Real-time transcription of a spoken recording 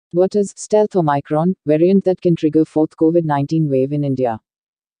What is stealth Omicron variant that can trigger fourth COVID-19 wave in India?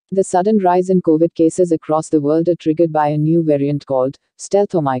 The sudden rise in COVID cases across the world are triggered by a new variant called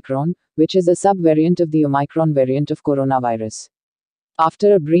stealth Omicron, which is a subvariant of the Omicron variant of coronavirus.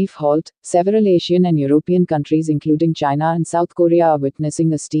 After a brief halt, several Asian and European countries, including China and South Korea, are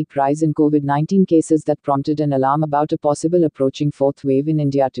witnessing a steep rise in COVID-19 cases that prompted an alarm about a possible approaching fourth wave in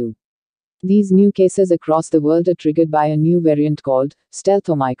India too. These new cases across the world are triggered by a new variant called stealth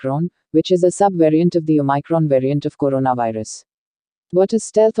Omicron, which is a subvariant of the Omicron variant of coronavirus. What is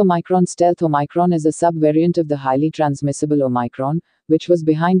stealth Omicron? Stealth Omicron is a subvariant of the highly transmissible Omicron, which was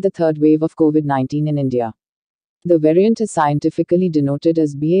behind the third wave of COVID-19 in India. The variant is scientifically denoted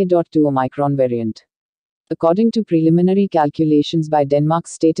as BA.2 Omicron variant. According to preliminary calculations by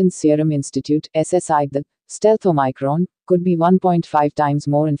Denmark's Statens Serum Institute (SSI), the stealth Omicron could be 1.5 times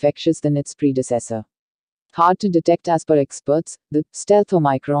more infectious than its predecessor. Hard to detect as per experts, the stealth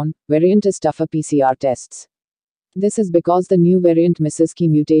Omicron variant is tougher PCR tests. This is because the new variant misses key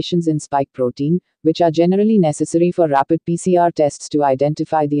mutations in spike protein, which are generally necessary for rapid PCR tests to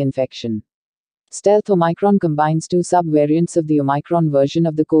identify the infection. Stealth Omicron combines two subvariants of the Omicron version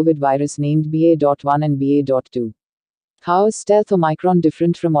of the COVID virus named BA.1 and BA.2. How is stealth Omicron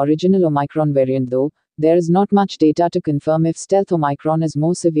different from original Omicron variant though? There is not much data to confirm if stealth Omicron is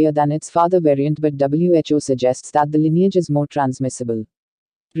more severe than its father variant, but WHO suggests that the lineage is more transmissible.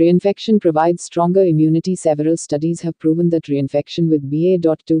 Reinfection provides stronger immunity. Several studies have proven that reinfection with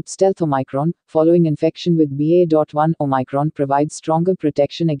BA.2 stealth Omicron, following infection with BA.1 Omicron, provides stronger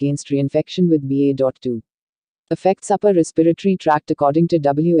protection against reinfection with BA.2. Affects upper respiratory tract. According to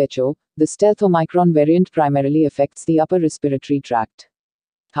WHO, the stealth Omicron variant primarily affects the upper respiratory tract.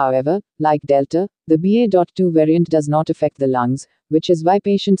 However, like Delta, the BA.2 variant does not affect the lungs, which is why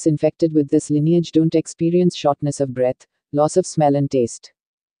patients infected with this lineage don't experience shortness of breath, loss of smell and taste.